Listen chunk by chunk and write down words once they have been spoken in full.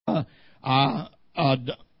I,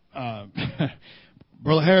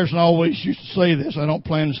 Brother Harrison always used to say this. I don't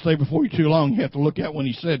plan to stay before you too long. You have to look at when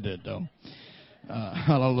he said that, though.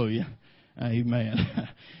 Hallelujah. Amen.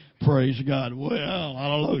 Praise God. Well,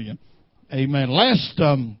 hallelujah. Amen. Last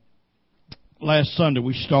Sunday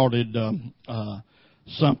we started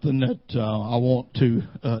something that I want to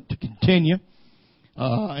continue.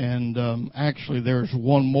 Actually there's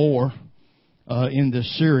one more in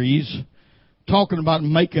this series talking about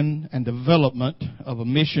making and development of a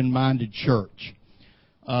mission-minded church.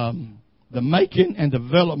 The making and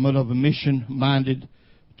development of a mission-minded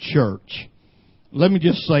church. Let me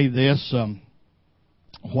just say this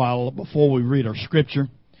before we read our scripture.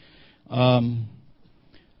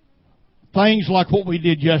 Things like what we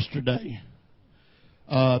did yesterday,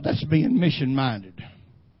 that's being mission-minded.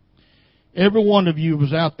 Every one of you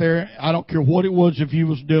was out there. I don't care what it was if you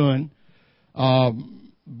was doing,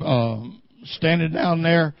 standing down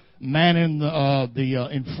there manning the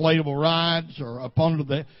inflatable rides, or up under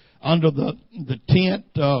the tent,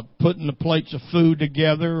 putting the plates of food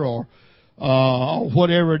together, or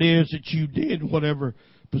whatever it is that you did, whatever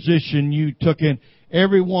position you took in.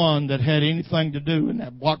 Everyone that had anything to do in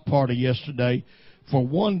that block party yesterday, for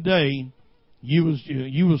one day, you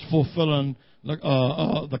was fulfilling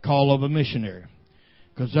the call of a missionary,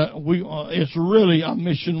 because it's really a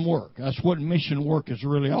mission work. That's what mission work is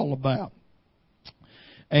really all about.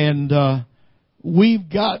 And we've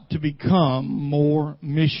got to become more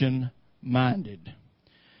mission-minded.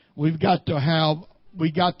 We got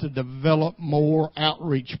to develop more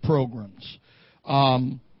outreach programs.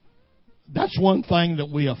 That's one thing that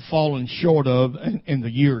we have fallen short of in the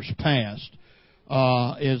years past,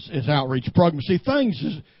 is outreach programs. See,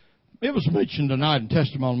 it was mentioned tonight in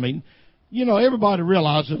testimony meeting. You know, everybody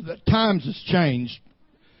realizes that times has changed.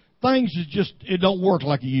 It don't work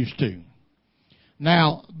like it used to.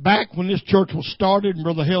 Now, back when this church was started, and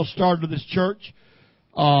Brother Hill started this church,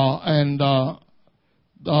 the power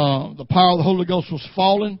of the Holy Ghost was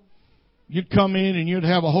falling, you'd come in and you'd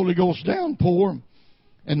have a Holy Ghost downpour,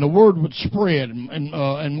 and the word would spread,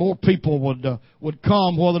 and more people would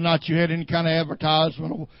come, whether or not you had any kind of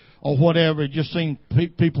advertisement or whatever. It just seemed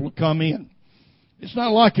people would come in. It's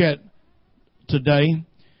not like that today.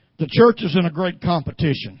 The church is in a great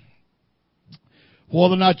competition.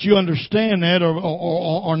 Whether or not you understand that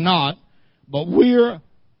or not, but we're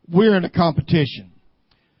in a competition.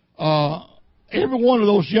 Every one of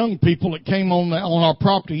those young people that came on our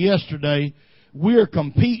property yesterday, we're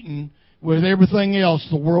competing with everything else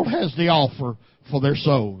the world has to offer for their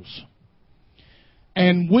souls.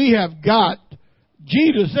 And we have got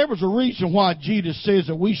Jesus. There was a reason why Jesus says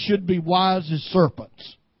that we should be wise as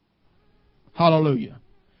serpents. Hallelujah.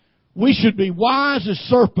 We should be wise as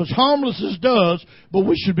serpents, harmless as doves, but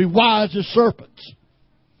we should be wise as serpents.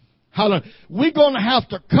 Hallelujah. We're going to have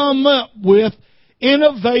to come up with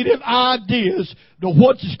innovative ideas to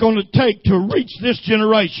what it's going to take to reach this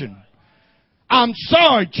generation. I'm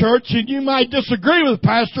sorry, church, and you might disagree with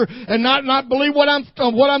Pastor and not believe what I'm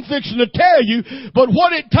fixing to tell you, but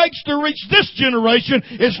what it takes to reach this generation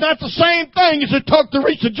is not the same thing as it took to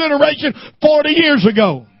reach the generation 40 years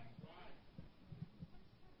ago.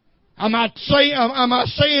 Am I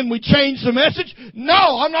saying we change the message? No,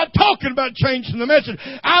 I'm not talking about changing the message.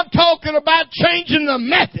 I'm talking about changing the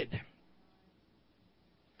method.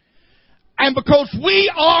 And because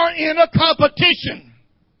we are in a competition,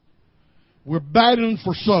 we're battling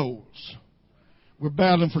for souls. We're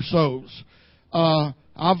battling for souls.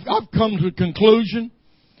 I've come to the conclusion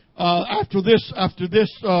after this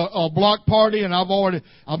block party, and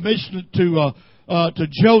I've mentioned it to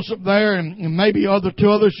Joseph there and maybe two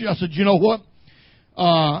others. I said, you know what?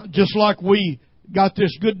 Just like we got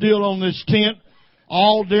this good deal on this tent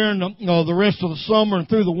all during the rest of the summer and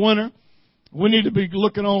through the winter, we need to be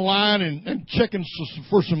looking online and checking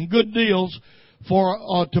for some good deals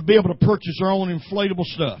to be able to purchase our own inflatable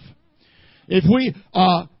stuff. If we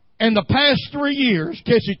in the past 3 years,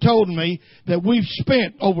 Casey told me that we've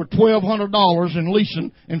spent over $1,200 in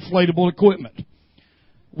leasing inflatable equipment.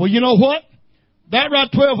 Well, you know what? That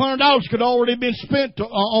right, $1,200 could already been spent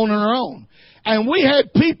on our own. And we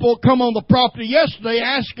had people come on the property yesterday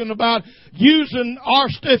asking about using our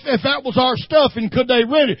stuff, if that was our stuff, and could they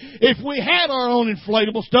rent it. If we had our own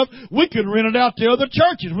inflatable stuff, we could rent it out to other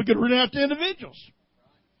churches. We could rent it out to individuals.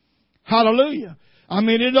 Hallelujah. I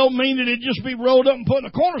mean, it don't mean that it just be rolled up and put in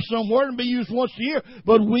a corner somewhere and be used once a year,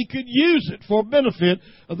 but we could use it for benefit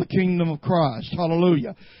of the kingdom of Christ.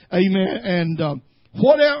 Hallelujah. Amen. And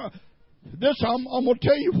whatever... I'm going to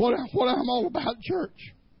tell you what I'm all about,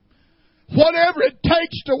 church. Whatever it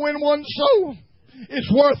takes to win one soul,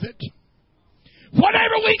 it's worth it.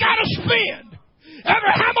 Whatever we got to spend.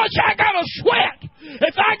 Ever how much I got to sweat.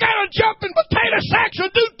 If I got to jump in potato sacks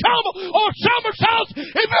and do tumble or somersaults,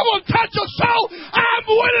 if it will touch a soul, I'm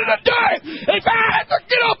willing to do it. If I have to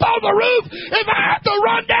get up on the roof, if I have to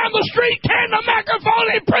run down the street, carrying the microphone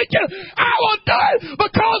and preaching, I will do it,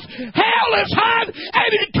 because hell is high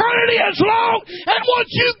and eternity is long, and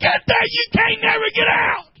once you get there, you can't never get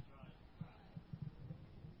out.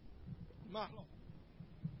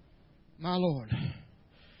 My Lord,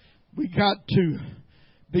 we got to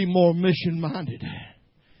be more mission-minded.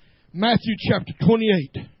 Matthew chapter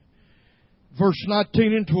 28, verse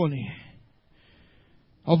 19 and 20.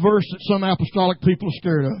 A verse that some apostolic people are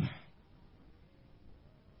scared of.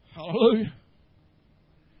 Hallelujah.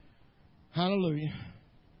 Hallelujah.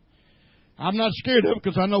 I'm not scared of it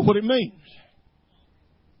because I know what it means.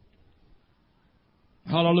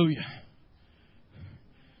 Hallelujah.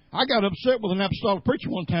 I got upset with an apostolic preacher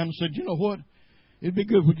one time and said, you know what? It'd be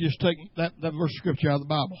good if we just take that verse of Scripture out of the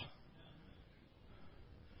Bible.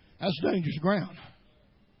 That's dangerous ground.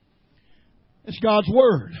 It's God's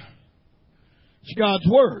Word. It's God's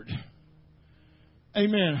Word.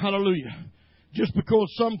 Amen. Hallelujah. Just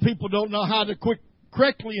because some people don't know how to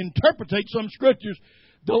correctly interpret some Scriptures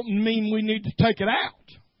don't mean we need to take it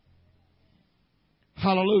out.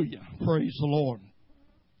 Hallelujah. Praise the Lord.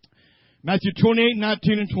 Matthew 28,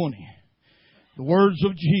 19 and 20. The words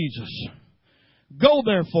of Jesus. Go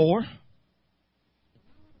therefore.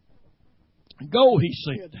 Go, he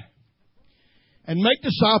said, and make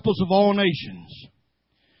disciples of all nations,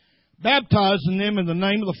 baptizing them in the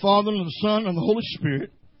name of the Father and of the Son and the Holy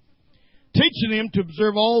Spirit, teaching them to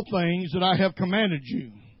observe all things that I have commanded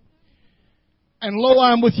you. And lo,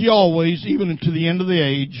 I am with you always, even unto the end of the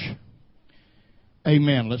age.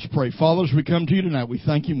 Amen. Let's pray. Father, as we come to you tonight, we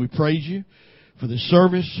thank you and we praise you for this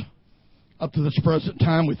service. Up to this present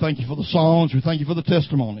time, we thank you for the songs. We thank you for the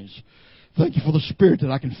testimonies. Thank you for the Spirit that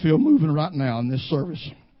I can feel moving right now in this service.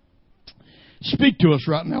 Speak to us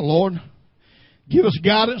right now, Lord. Give us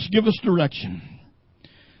guidance. Give us direction.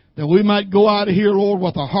 That we might go out of here, Lord,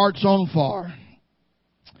 with our hearts on fire.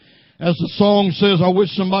 As the song says, I wish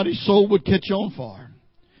somebody's soul would catch on fire.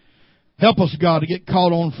 Help us, God, to get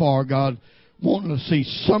caught on fire, God, wanting to see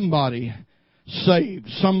somebody saved,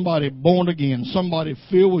 somebody born again, somebody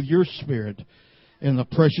filled with your Spirit. In the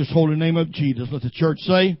precious holy name of Jesus. Let the church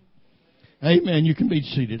say, amen. You can be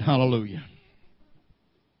seated. Hallelujah.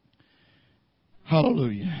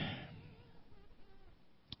 Hallelujah.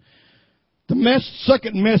 The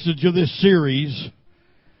second message of this series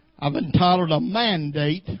I've entitled, A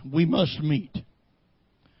Mandate We Must Meet.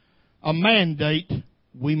 A Mandate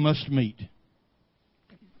We Must Meet.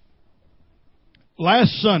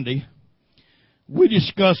 Last Sunday, we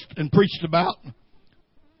discussed and preached about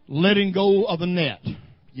letting go of the net.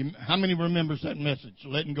 How many remembers that message,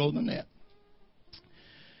 letting go of the net?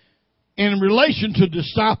 In relation to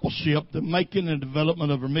discipleship, the making and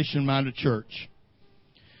development of a mission-minded church,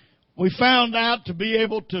 we found out to be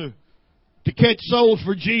able to catch souls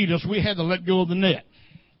for Jesus, we had to let go of the net.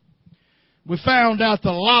 We found out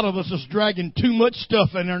that a lot of us is dragging too much stuff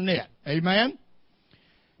in our net. Amen?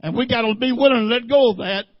 And we got to be willing to let go of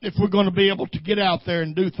that if we're going to be able to get out there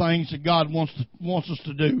and do things that God wants us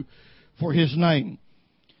to do for His name.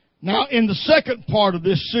 Now, in the second part of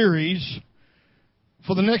this series,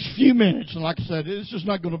 for the next few minutes, and like I said, this is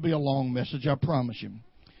not going to be a long message, I promise you.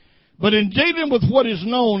 But in dealing with what is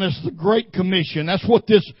known as the Great Commission, that's what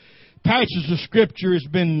this passage of Scripture has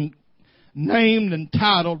been named and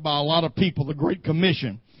titled by a lot of people, the Great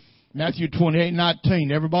Commission. Matthew 28,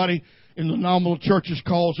 19. Everybody in the nominal churches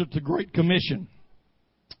calls it the Great Commission.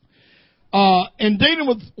 In dealing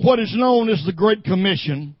with what is known as the Great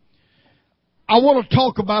Commission, I want to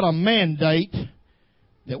talk about a mandate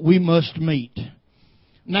that we must meet.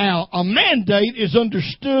 Now, a mandate is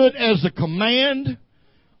understood as a command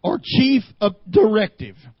or chief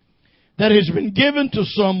directive that has been given to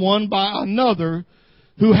someone by another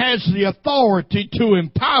who has the authority to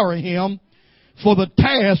empower him for the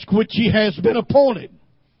task which he has been appointed.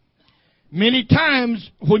 Many times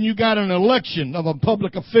when you got an election of a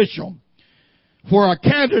public official where a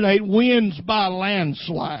candidate wins by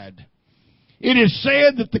landslide, it is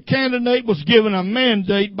said that the candidate was given a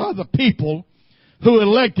mandate by the people who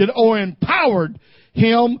elected or empowered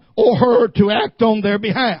him or her to act on their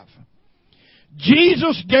behalf.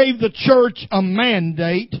 Jesus gave the church a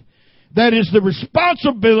mandate that is the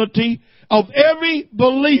responsibility of every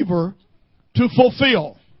believer to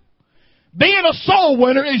fulfill. Being a soul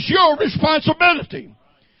winner is your responsibility.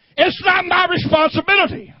 It's not my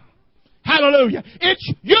responsibility. Hallelujah.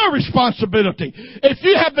 It's your responsibility. If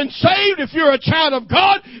you have been saved, if you're a child of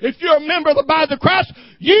God, if you're a member of the body of Christ,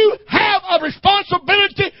 you have a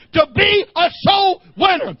responsibility to be a soul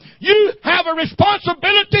winner. You have a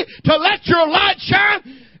responsibility to let your light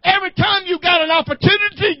shine. Every time you've got an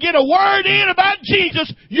opportunity to get a word in about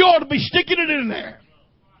Jesus, you ought to be sticking it in there.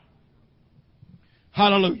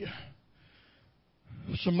 Hallelujah.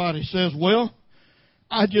 Somebody says, well,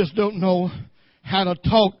 I just don't know how to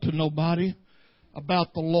talk to nobody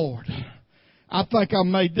about the Lord. I think I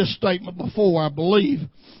made this statement before, I believe.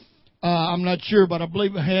 I'm not sure, but I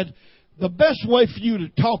believe I had. The best way for you to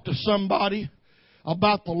talk to somebody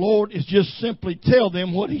about the Lord is just simply tell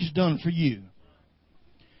them what He's done for you.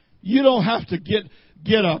 You don't have to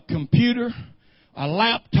get a computer, a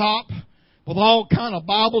laptop with all kind of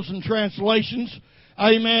Bibles and translations.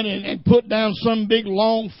 Amen. And put down some big,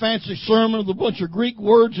 long, fancy sermon with a bunch of Greek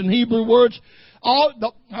words and Hebrew words. I'm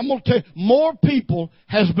going to tell you, more people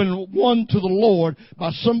has been won to the Lord by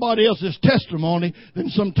somebody else's testimony than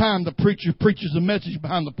sometime the preacher preaches a message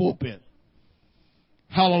behind the pulpit.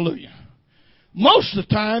 Hallelujah. Most of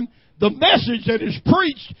the time, the message that is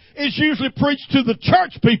preached is usually preached to the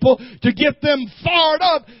church people to get them fired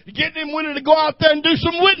up, get them willing to go out there and do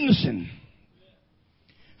some witnessing.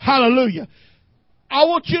 Hallelujah. I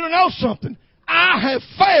want you to know something. I have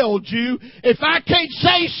failed you if I can't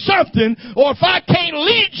say something or if I can't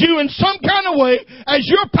lead you in some kind of way as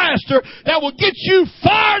your pastor that will get you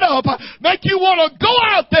fired up, make you want to go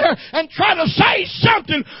out there and try to say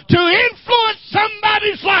something to influence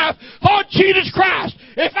somebody's life for Jesus Christ.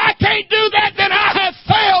 If I can't do that, then I have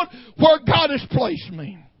failed where God has placed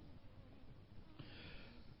me.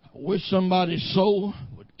 I wish somebody's soul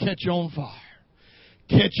would catch on fire.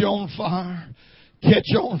 Catch on fire.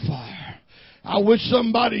 Catch on fire. I wish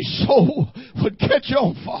somebody's soul would catch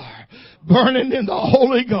on fire. Burning in the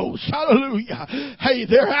Holy Ghost. Hallelujah. Hey,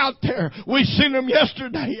 they're out there. We seen them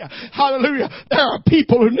yesterday. Hallelujah. There are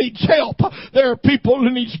people who need help. There are people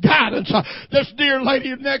who need guidance. This dear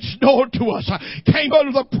lady next door to us came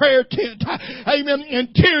under the prayer tent. Amen.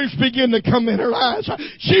 And tears began to come in her eyes.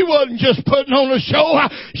 She wasn't just putting on a show.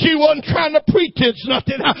 She wasn't trying to pretense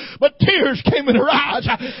nothing. But tears came in her eyes.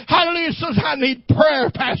 Hallelujah. Says, I need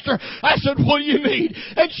prayer, Pastor. I said, what do you need?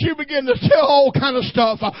 And she began to tell all kind of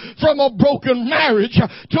stuff from a broken marriage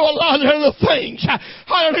to a lot of other things.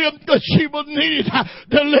 Hallelujah. That she was needed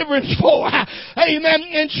deliverance for. Amen.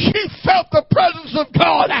 And she felt the presence of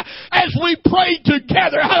God as we prayed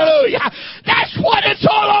together. Hallelujah. That's what it's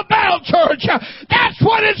all about, church. That's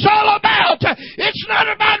what it's all about. It's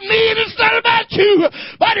not about me and it's not about you,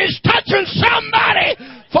 but it's touching somebody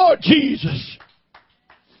for Jesus.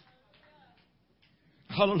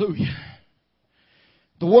 Hallelujah.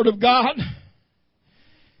 The Word of God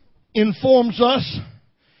informs us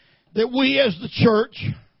that we as the church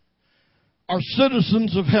are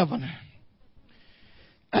citizens of heaven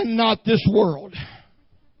and not this world.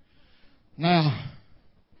 Now,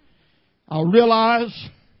 I realize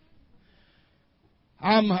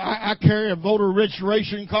I carry a voter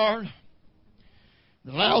registration card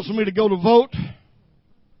that allows me to go to vote.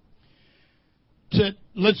 That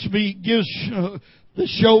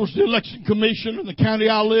shows the election commission in the county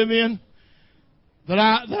I live in that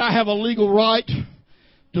I have a legal right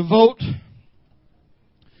to vote.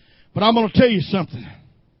 But I'm going to tell you something.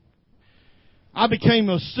 I became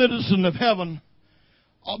a citizen of heaven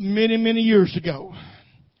many, many years ago.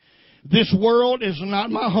 This world is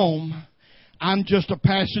not my home. I'm just a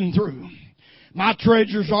passing through. My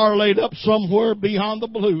treasures are laid up somewhere beyond the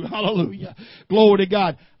blue. Hallelujah. Glory to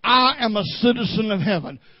God. I am a citizen of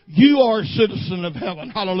heaven. You are a citizen of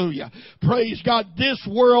heaven. Hallelujah. Praise God. This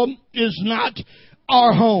world is not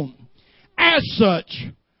our home. As such,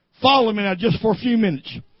 follow me now just for a few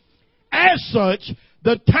minutes. As such,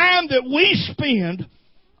 the time that we spend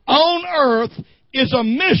on earth is a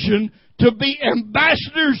mission to be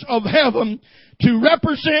ambassadors of heaven, to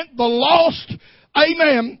represent the lost,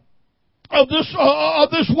 amen, of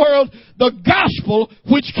this world, the gospel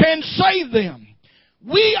which can save them.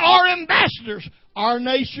 We are ambassadors. Our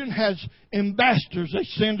nation has ambassadors. They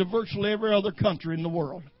send to virtually every other country in the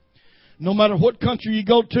world. No matter what country you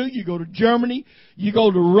go to Germany, you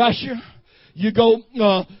go to Russia, you go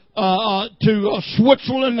to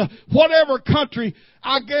Switzerland, whatever country,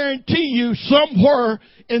 I guarantee you somewhere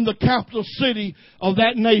in the capital city of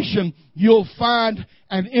that nation, you'll find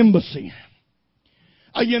an embassy.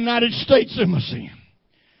 A United States embassy.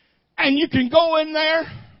 And you can go in there.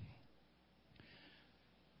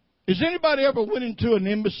 Has anybody ever went into an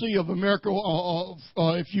embassy of America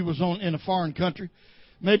if you was in a foreign country?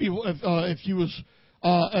 Maybe if you was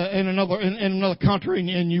in another country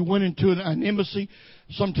and you went into an embassy,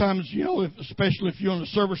 sometimes, especially if you're in the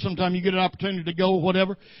service, sometimes you get an opportunity to go or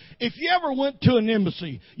whatever. If you ever went to an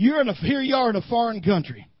embassy, here you are in a foreign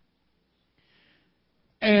country.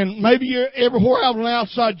 And maybe you're everywhere out on the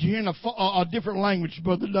outside, you're hearing a different language,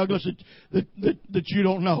 Brother Douglas, that you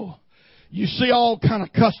don't know. You see all kind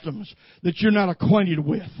of customs that you're not acquainted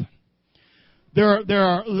with. There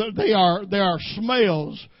are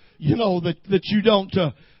smells, that you don't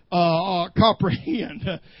comprehend.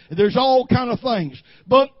 There's all kind of things.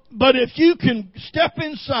 But if you can step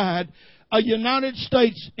inside a United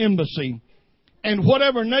States embassy, and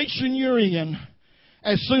whatever nation you're in,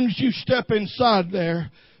 as soon as you step inside there,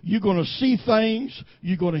 you're going to see things,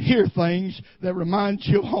 you're going to hear things that remind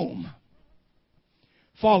you of home.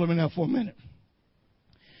 Follow me now for a minute.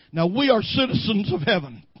 Now, we are citizens of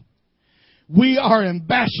heaven. We are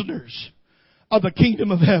ambassadors of the kingdom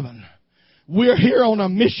of heaven. We're here on a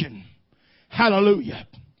mission. Hallelujah.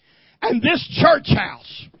 And this church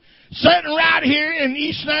house, sitting right here in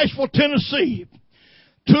East Nashville, Tennessee,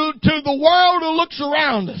 to the world who looks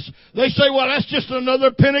around us, they say, well, that's just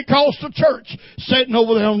another Pentecostal church sitting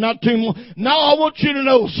over there on not too long. No, I want you to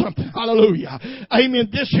know something. Hallelujah. Amen.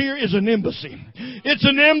 This here is an embassy. It's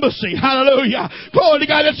an embassy. Hallelujah. Glory to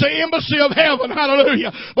God. It's an embassy of heaven.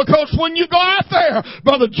 Hallelujah. Because when you go out there,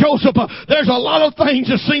 Brother Joseph, there's a lot of things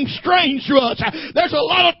that seem strange to us. There's a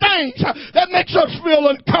lot of things that makes us feel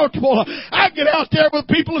uncomfortable. I get out there with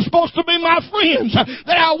people who are supposed to be my friends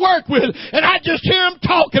that I work with, and I just hear them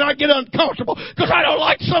talk, and I get uncomfortable because I don't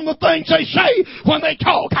like some of the things they say when they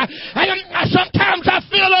talk. Sometimes I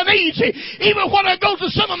feel uneasy, even when I go to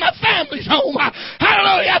some of my family's home.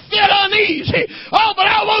 Hallelujah, I feel uneasy. Oh, but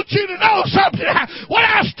I want you to know something. When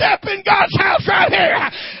I step in God's house right here,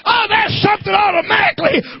 there's something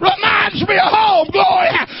automatically reminds me of home.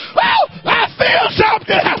 Glory. Well, I feel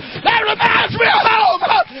something that reminds me of home.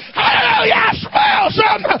 Hallelujah, I smell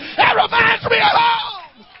something that reminds me of home.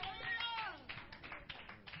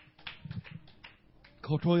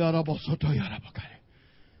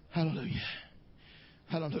 Hallelujah.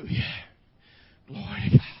 Hallelujah. Glory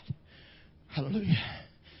to God. Hallelujah.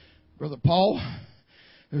 Brother Paul,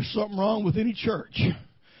 there's something wrong with any church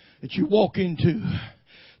that you walk into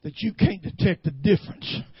that you can't detect the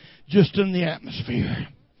difference just in the atmosphere.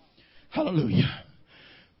 Hallelujah.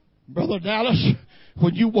 Brother Dallas,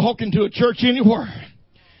 when you walk into a church anywhere,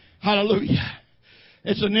 hallelujah,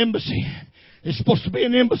 it's an embassy. It's supposed to be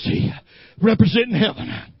an embassy representing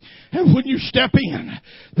heaven. And when you step in,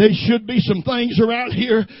 there should be some things around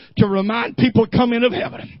here to remind people to come in of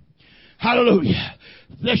heaven. Hallelujah.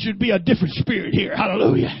 There should be a different spirit here.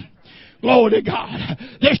 Hallelujah. Glory to God.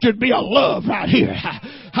 There should be a love right here.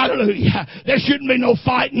 Hallelujah. There shouldn't be no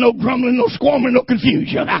fighting, no grumbling, no squirming, no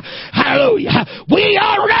confusion. Hallelujah. We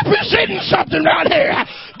are representing something right here.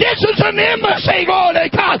 This is an embassy, glory to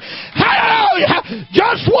God. Hallelujah.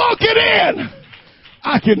 Just walking in,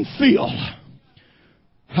 I can feel.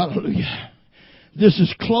 Hallelujah. This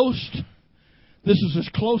is as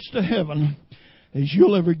close to heaven as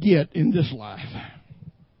you'll ever get in this life.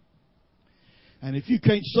 And if you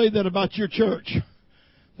can't say that about your church,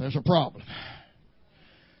 there's a problem.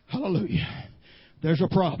 Hallelujah. There's a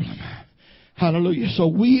problem. Hallelujah. So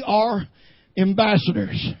we are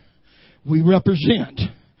ambassadors. We represent.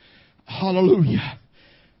 Hallelujah.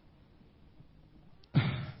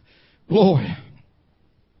 Glory.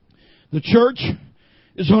 The church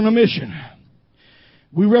is on a mission.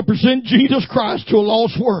 We represent Jesus Christ to a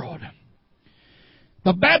lost world.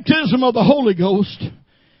 The baptism of the Holy Ghost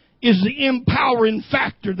is the empowering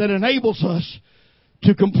factor that enables us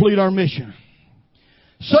to complete our mission.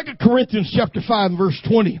 2 Corinthians chapter 5 verse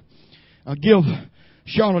 20. I'll give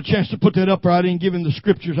Sean a chance to put that up, or I didn't give him the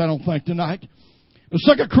scriptures, I don't think, tonight. But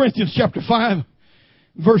 2 Corinthians chapter 5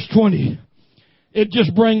 verse 20. It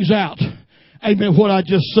just brings out, amen, what I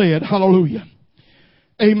just said. Hallelujah.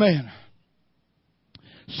 Amen.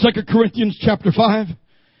 2 Corinthians chapter 5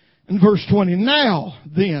 and verse 20. Now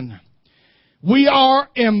then, we are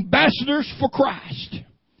ambassadors for Christ,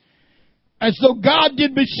 as though God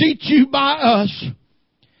did beseech you by us.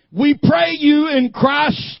 We pray you in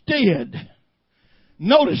Christ's stead.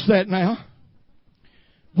 Notice that now.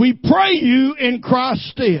 We pray you in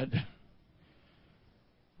Christ's stead.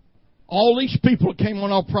 All these people that came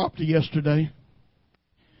on our property yesterday,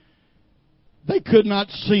 they could not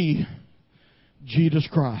see Jesus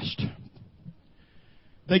Christ.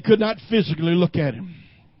 They could not physically look at Him.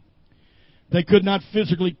 They could not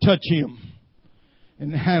physically touch Him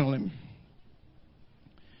and handle Him.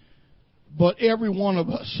 But every one of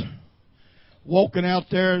us walking out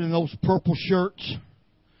there in those purple shirts,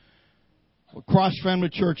 with Christ Family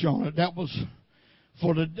Church on it. That was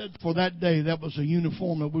for that day. That was a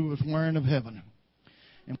uniform that we was wearing of heaven,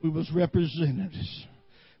 and we was representatives.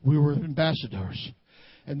 We were ambassadors,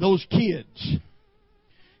 and those kids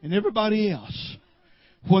and everybody else,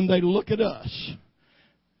 when they look at us,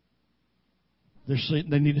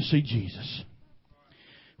 they need to see Jesus.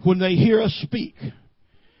 When they hear us speak,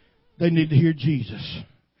 they need to hear Jesus.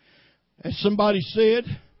 As somebody said,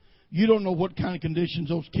 you don't know what kind of conditions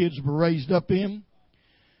those kids were raised up in.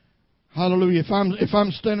 Hallelujah. If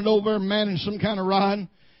I'm standing over there manning some kind of ride,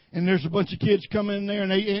 and there's a bunch of kids coming in there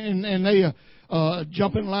and they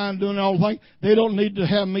jump in line doing all the things, they don't need to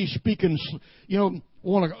have me speaking,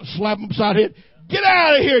 want to slap them beside the head. Get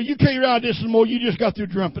out of here. You can't ride this anymore. You just got through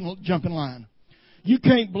jumping line. You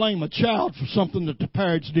can't blame a child for something that the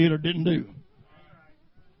parents did or didn't do.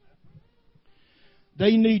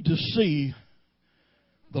 They need to see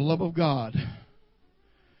the love of God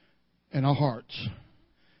in our hearts,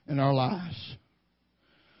 in our lives.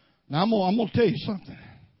 Now, I'm going to tell you something.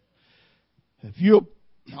 If you're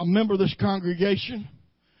a member of this congregation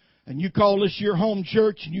and you call this your home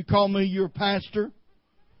church and you call me your pastor,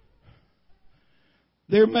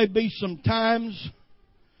 there may be some times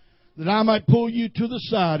that I might pull you to the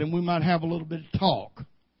side and we might have a little bit of talk.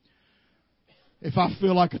 If I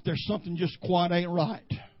feel like if there's something just quite ain't right.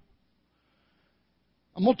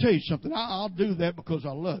 I'm going to tell you something. I'll do that because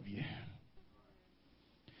I love you.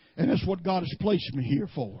 And that's what God has placed me here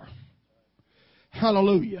for.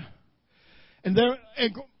 Hallelujah. And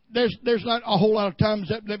there's not a whole lot of times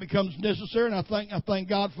that becomes necessary, and I thank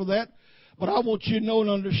God for that. But I want you to know and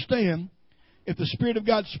understand, if the Spirit of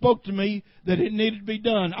God spoke to me that it needed to be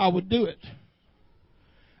done, I would do it.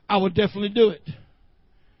 I would definitely do it.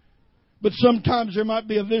 But sometimes there might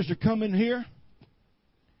be a visitor come in here.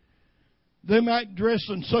 They might dress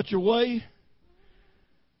in such a way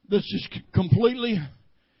that's just completely,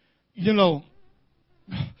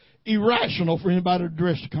 irrational for anybody to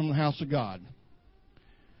dress to come to the house of God.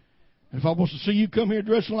 If I was to see you come here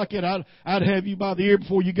dressing like that, I'd have you by the ear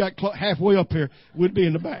before you got halfway up here. We'd be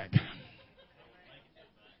in the back.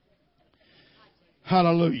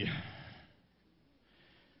 Hallelujah.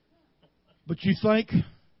 But you think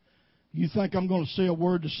I'm going to say a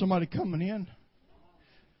word to somebody coming in?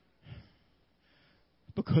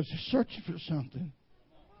 Because they're searching for something.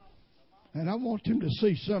 And I want them to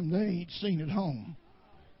see something they ain't seen at home.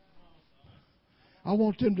 I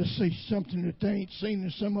want them to see something that they ain't seen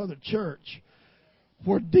in some other church,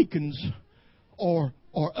 where deacons or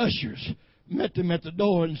ushers met them at the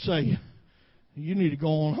door and say, you need to go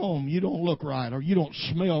on home. You don't look right, or you don't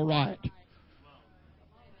smell right.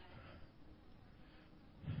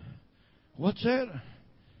 What's that?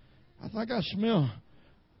 I think I smell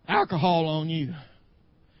alcohol on you.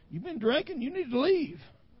 You've been drinking. You need to leave.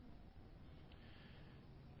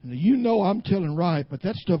 Now, I'm telling right, but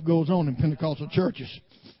that stuff goes on in Pentecostal churches.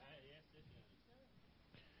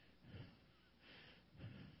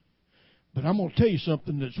 But I'm going to tell you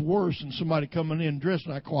something that's worse than somebody coming in dressed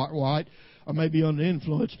like quite white or maybe under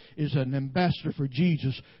influence is an ambassador for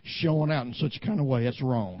Jesus showing out in such a kind of way. That's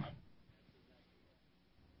wrong.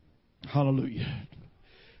 Hallelujah.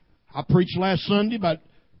 I preached last Sunday about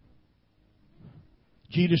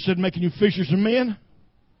Jesus said making you fishers of men.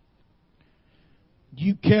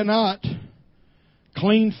 You cannot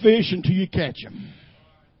clean fish until you catch them.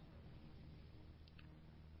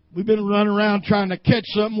 We've been running around trying to catch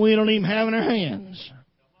something we don't even have in our hands.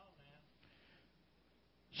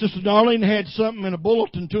 Sister Darlene had something in a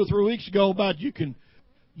bulletin 2 or 3 weeks ago about you can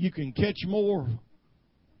catch more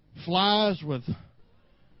flies with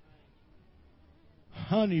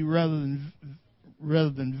honey rather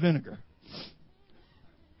than vinegar.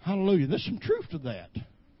 Hallelujah. There's some truth to that.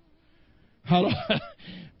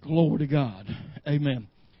 Glory to God. Amen.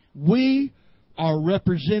 We are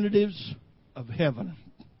representatives of heaven.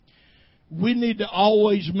 We need to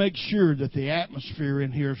always make sure that the atmosphere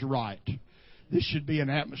in here is right. This should be an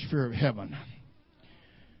atmosphere of heaven.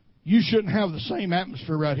 You shouldn't have the same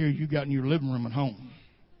atmosphere right here you got in your living room at home.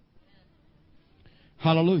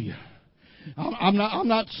 Hallelujah. I'm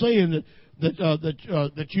not saying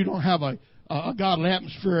that you don't have a godly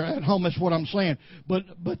atmosphere at home. That's what I'm saying. But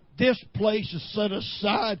this place is set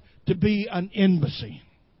aside to be an embassy.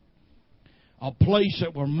 A place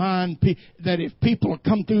that will remind people that if people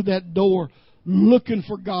come through that door looking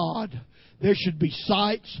for God, there should be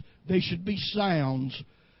sights, there should be sounds,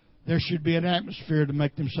 there should be an atmosphere to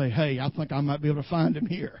make them say, hey, I think I might be able to find Him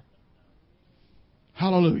here.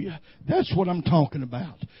 Hallelujah. That's what I'm talking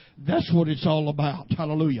about. That's what it's all about.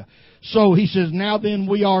 Hallelujah. So he says, now then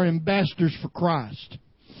we are ambassadors for Christ.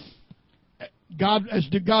 God, as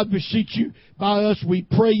did God beseech you by us, we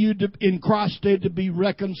pray you in Christ's stead to be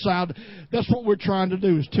reconciled. That's what we're trying to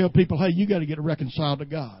do, is tell people, hey, you got to get reconciled to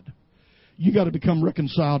God. You got to become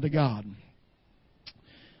reconciled to God.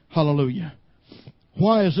 Hallelujah.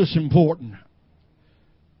 Why is this important?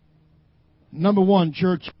 Number one,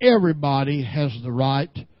 church, everybody has the right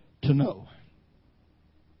to know.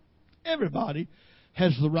 Everybody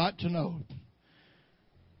has the right to know.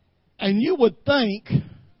 And you would think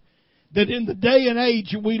that in the day and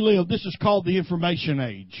age that we live, this is called the information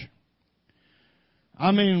age.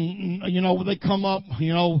 I mean, they come up,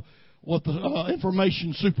 with the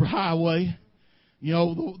information superhighway,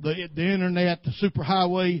 the internet, the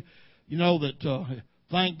superhighway, that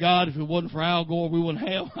thank God if it wasn't for Al Gore, we wouldn't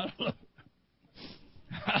have.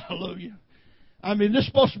 Hallelujah. I mean, this is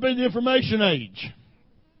supposed to be the information age.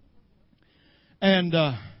 And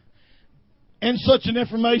in such an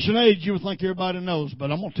information age, you would think everybody knows.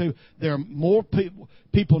 But I'm going to tell you, there are more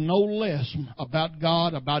people know less about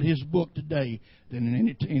God, about His book today than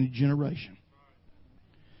in any generation.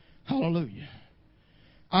 Hallelujah.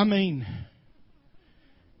 I mean,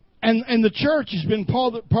 and the church has been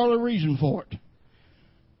part of the reason for it.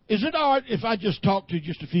 Is it all right if I just talk to you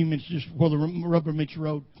just a few minutes just before the rubber meets the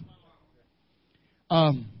road?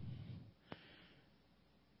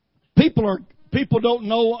 People don't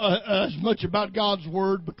know as much about God's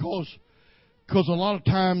Word because a lot of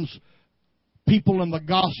times people in the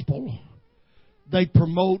gospel, they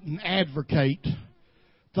promote and advocate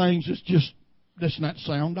things that's not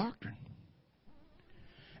sound doctrine.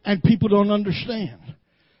 And people don't understand.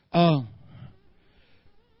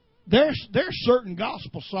 There's certain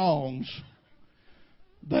gospel songs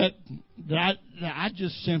that I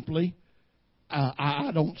just simply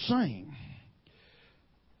I don't sing.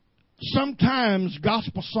 Sometimes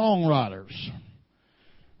gospel songwriters,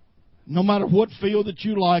 no matter what field that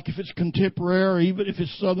you like, if it's contemporary, even if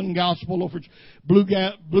it's Southern gospel, or if it's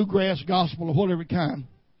bluegrass gospel, or whatever kind,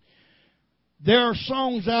 there are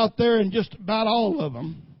songs out there, and just about all of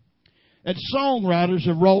them, that songwriters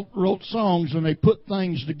have wrote songs and they put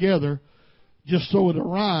things together just so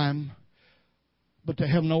it'll rhyme, but they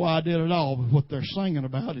have no idea at all what they're singing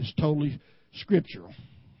about is totally scriptural.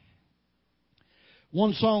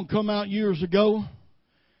 One song come out years ago,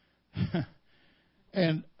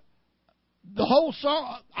 and the whole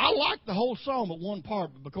song, I like the whole song, but one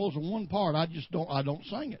part, but because of one part, I don't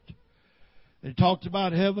sing it. It talks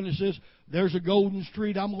about heaven. It says, there's a golden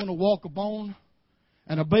street I'm going to walk upon,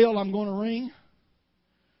 and a bell I'm going to ring.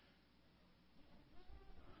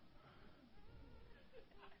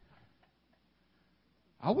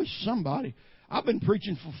 I wish somebody, I've been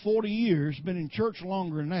preaching for 40 years, been in church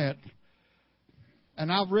longer than that,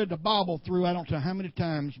 and I've read the Bible through, I don't know how many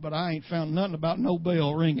times, but I ain't found nothing about no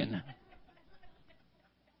bell ringing.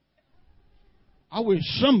 I wish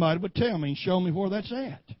somebody would tell me and show me where that's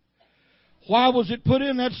at. Why was it put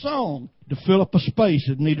in that song? To fill up a space.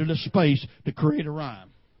 It needed a space to create a rhyme.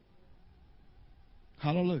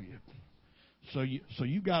 Hallelujah. So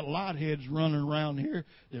you got lightheads running around here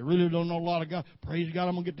that really don't know a lot of God. Praise God,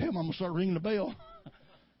 I'm going to get to heaven. I'm going to start ringing the bell.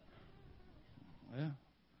 Yeah.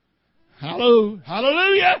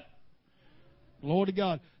 Hallelujah. Glory to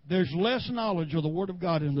God. There's less knowledge of the Word of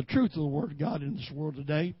God and the truth of the Word of God in this world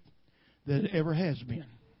today than it ever has been.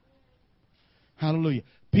 Hallelujah.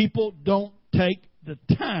 People don't take the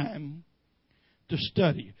time to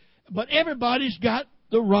study. But everybody's got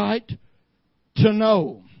the right to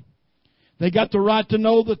know. They got the right to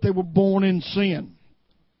know that they were born in sin.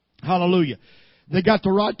 Hallelujah. They got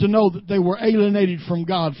the right to know that they were alienated from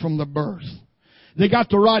God from the birth. They got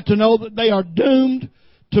the right to know that they are doomed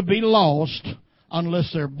to be lost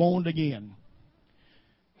unless they're born again.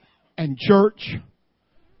 And church,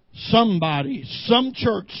 somebody, some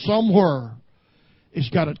church somewhere has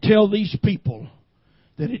got to tell these people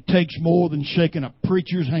that it takes more than shaking a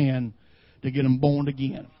preacher's hand to get them born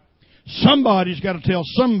again. Somebody's got to tell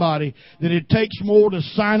somebody that it takes more than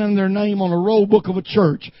signing their name on a roll book of a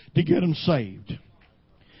church to get them saved.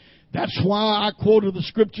 That's why I quoted the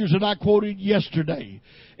scriptures that I quoted yesterday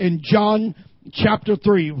in John chapter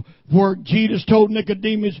 3, where Jesus told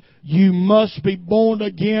Nicodemus, you must be born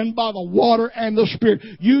again by the water and the Spirit.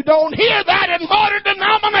 You don't hear that in modern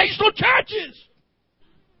denominational churches.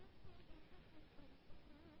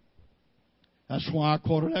 That's why I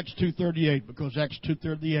quoted Acts 2:38, because Acts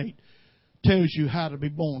 2:38 tells you how to be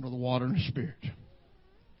born of the water and the Spirit.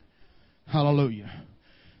 Hallelujah.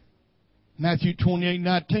 Matthew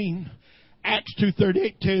 28:19. Acts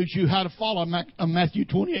 2:38 tells you how to follow Matthew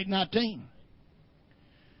 28:19.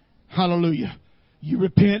 Hallelujah. You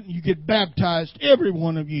repent, you get baptized, every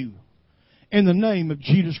one of you, in the name of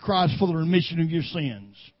Jesus Christ for the remission of your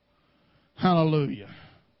sins. Hallelujah.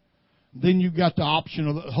 Then you've got the option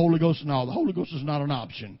of the Holy Ghost. No, the Holy Ghost is not an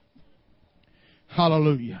option.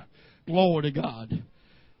 Hallelujah. Glory to God.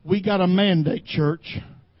 We got a mandate, church.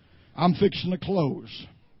 I'm fixing to close.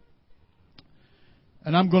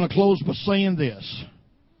 And I'm going to close by saying this.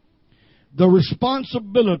 The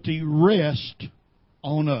responsibility rests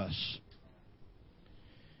on us.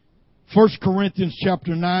 1 Corinthians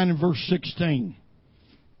chapter 9 and verse 16.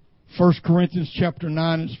 1 Corinthians chapter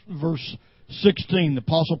 9 and verse 16. The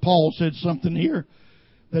Apostle Paul said something here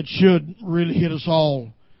that should really hit us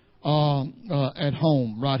all at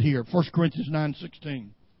home right here. 1 Corinthians 9:16.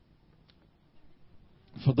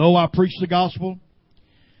 For though I preach the gospel,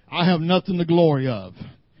 I have nothing to glory of.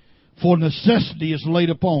 For necessity is laid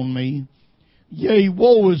upon me. Yea,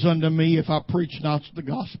 woe is unto me if I preach not the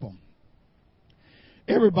gospel.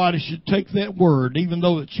 Everybody should take that word, even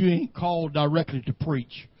though that you ain't called directly to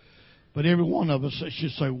preach. But every one of us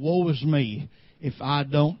should say, woe is me if I'm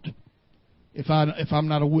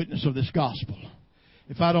not a witness of this gospel.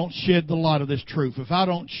 If I don't shed the light of this truth. If I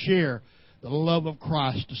don't share the love of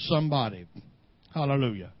Christ to somebody.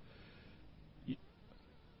 Hallelujah.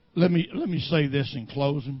 Let me say this in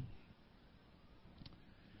closing.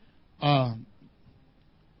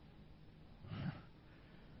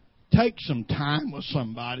 Take some time with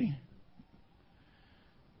somebody.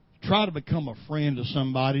 Try to become a friend to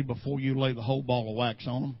somebody before you lay the whole ball of wax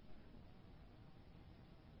on them.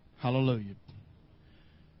 Hallelujah.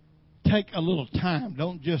 Take a little time.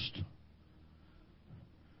 Don't just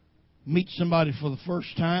meet somebody for the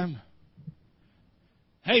first time.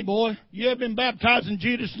 Hey, boy, you ever been baptized in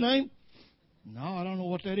Jesus' name? No, I don't know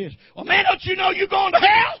what that is. Well, man, don't you know you're going to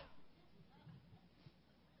hell?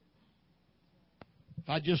 If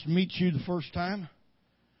I just meet you the first time,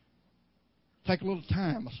 take a little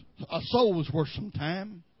time. A soul is worth some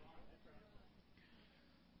time.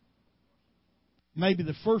 Maybe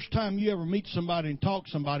the first time you ever meet somebody and talk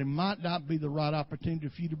to somebody might not be the right opportunity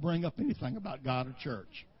for you to bring up anything about God or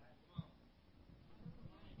church.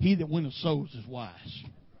 He that winneth souls is wise.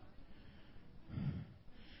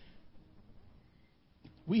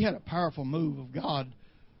 We had a powerful move of God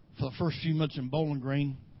for the first few months in Bowling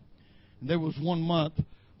Green. And there was 1 month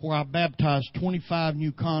where I baptized 25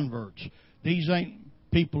 new converts. These ain't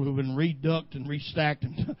people who've been reducked and restacked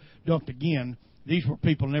and ducked again. These were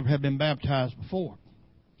people who never had been baptized before.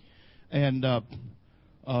 And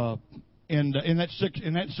in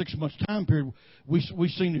that 6 months time period, we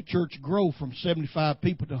seen the church grow from 75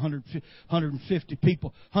 people to 150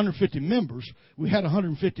 people, 150 members. We had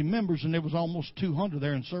 150 members, and there was almost 200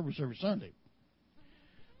 there in service every Sunday.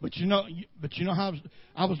 But you know how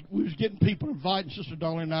we was getting people inviting Sister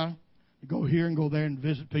Darlene and I to go here and go there and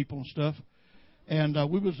visit people and stuff. And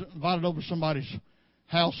we was invited over to somebody's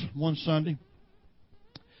house one Sunday.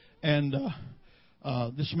 And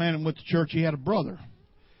this man went to church. He had a brother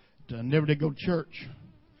that never did go to church.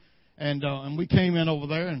 And we came in over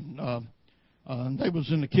there, and they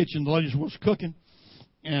was in the kitchen. The ladies was cooking.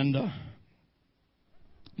 And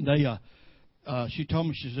she told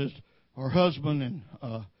me, she says, her husband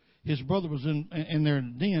and his brother was in there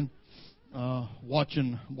in the den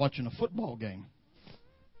watching a football game.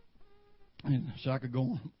 And so I could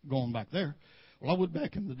go on back there. Well, I went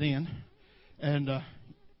back in the den, and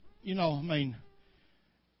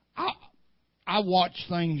I watch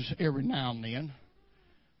things every now and then,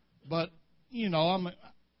 but I'm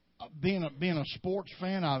being a sports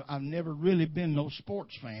fan. I've never really been no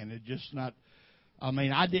sports fan. It's just not.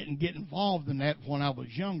 I didn't get involved in that when I was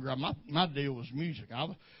younger. My deal was music. I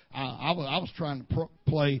was trying to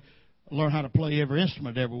learn how to play every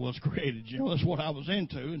instrument that ever was created. That's what I was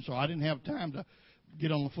into, and so I didn't have time to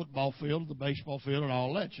get on the football field, the baseball field, and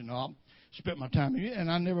all that. I spent my time in it,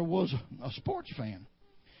 and I never was a sports fan.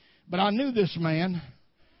 But I knew this man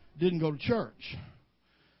didn't go to church,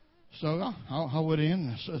 so I went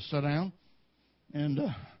in and sat down, and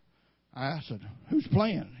I said, "Who's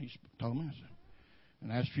playing?" He told me. I said,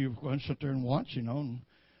 and asked a few questions, sit there and watch, and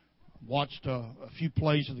watched a few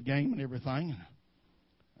plays of the game and everything.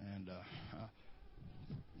 And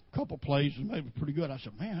a couple plays was maybe pretty good. I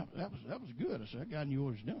said, man, that was good. I said, that guy knew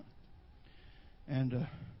what he was doing. And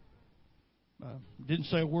didn't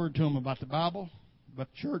say a word to him about the Bible, about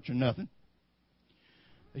the church, or nothing.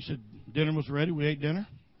 They said dinner was ready. We ate dinner.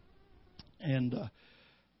 And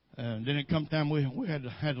then it come time we had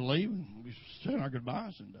to leave, and we said our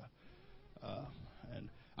goodbyes. And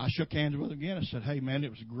I shook hands with him again. I said, hey, man, it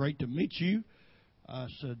was great to meet you. I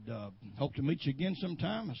said, hope to meet you again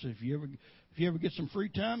sometime. I said, if you ever get some free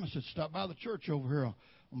time, I said, stop by the church over here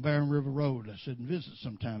on Barren River Road. I said, and visit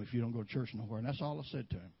sometime if you don't go to church nowhere. And that's all I said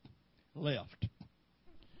to him. Left.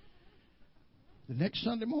 The next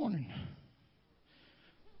Sunday morning,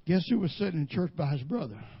 guess who was sitting in church by his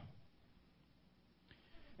brother?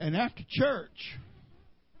 And after church,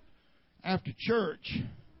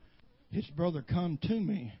 his brother come to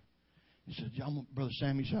me. He said, Brother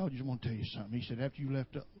Sammy, I just want to tell you something. He said, after you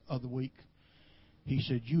left the other week, he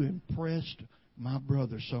said, you impressed my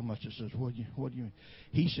brother so much. I said, what do you mean?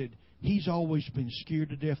 He said, he's always been scared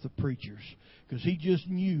to death of preachers because he just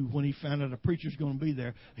knew when he found out a preacher's going to be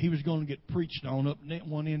there, he was going to get preached on up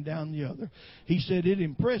one end, down the other. He said it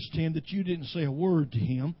impressed him that you didn't say a word to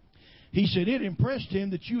him. He said it impressed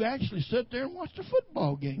him that you actually sat there and watched a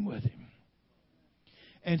football game with him.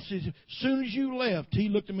 And said, as soon as you left, he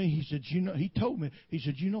looked at me. He said, he told me, he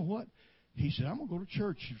said, you know what? He said, I'm going to go to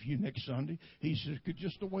church with you next Sunday. He said,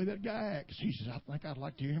 just the way that guy acts. He said, I think I'd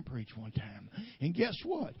like to hear him preach one time. And guess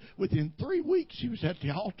what? Within 3 weeks, he was at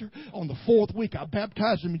the altar. On the 4th week, I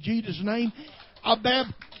baptized him in Jesus' name.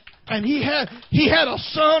 And he had a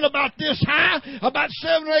son about this high, about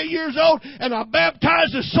 7 or 8 years old, and I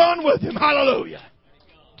baptized his son with him. Hallelujah.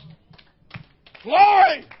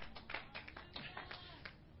 Glory.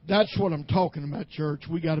 That's what I'm talking about, church.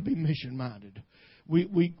 We got to be mission minded.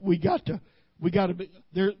 We got to be.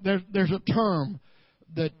 There's a term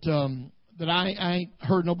that I ain't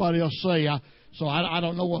heard nobody else say. So I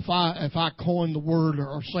don't know if I coined the word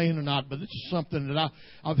or saying it or not, but this is something that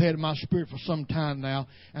I've had in my spirit for some time now,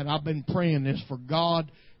 and I've been praying this for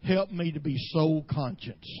God. Help me to be soul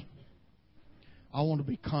conscious. I want to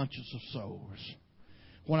be conscious of souls.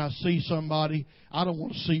 When I see somebody, I don't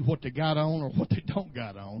want to see what they got on or what they don't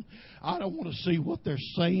got on. I don't want to see what they're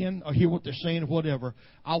saying or hear what they're saying or whatever.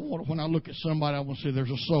 When I look at somebody, I want to see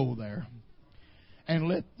there's a soul there. And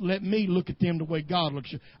let me look at them the way God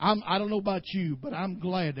looks at them. I don't know about you, but I'm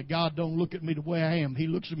glad that God don't look at me the way I am. He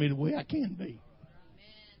looks at me the way I can be.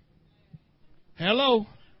 Hello?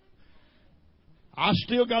 I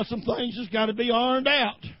still got some things that's got to be ironed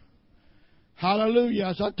out. Hallelujah.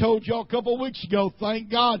 As I told y'all a couple of weeks ago,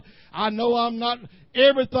 thank God, I know I'm not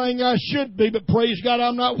everything I should be, but praise God,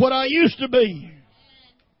 I'm not what I used to be.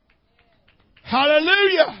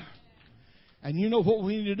 Hallelujah. And you know what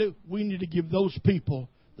we need to do? We need to give those people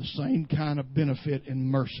the same kind of benefit and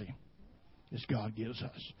mercy as God gives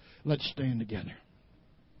us. Let's stand together.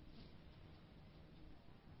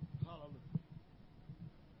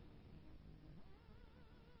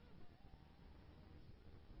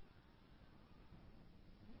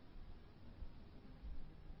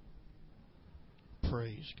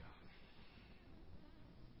 Praise God.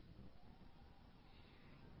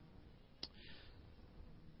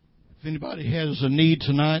 If anybody has a need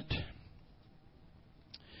tonight,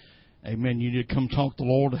 amen, you need to come talk to the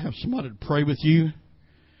Lord, to have somebody to pray with you.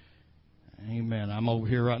 Amen. I'm over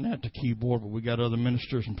here right now at the keyboard, but we got other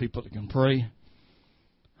ministers and people that can pray.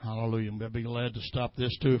 Hallelujah. I'll be glad to stop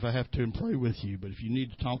this too if I have to and pray with you. But if you need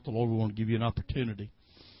to talk to the Lord, we want to give you an opportunity.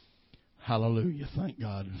 Hallelujah. Thank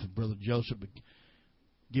God. And if Brother Joseph,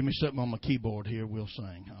 give me something on my keyboard here, we'll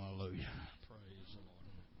sing. Hallelujah. Praise the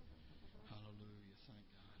Lord. Hallelujah. Thank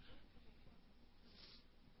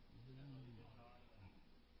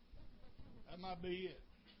God. That might be it.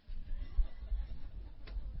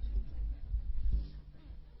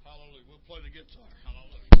 Hallelujah. We'll play the guitar. Hallelujah.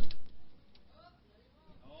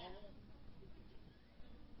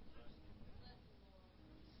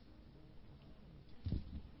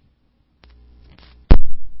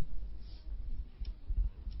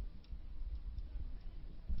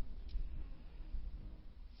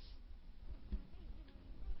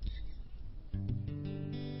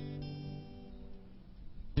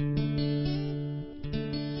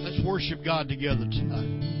 Worship God together tonight.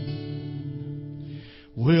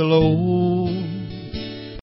 We'll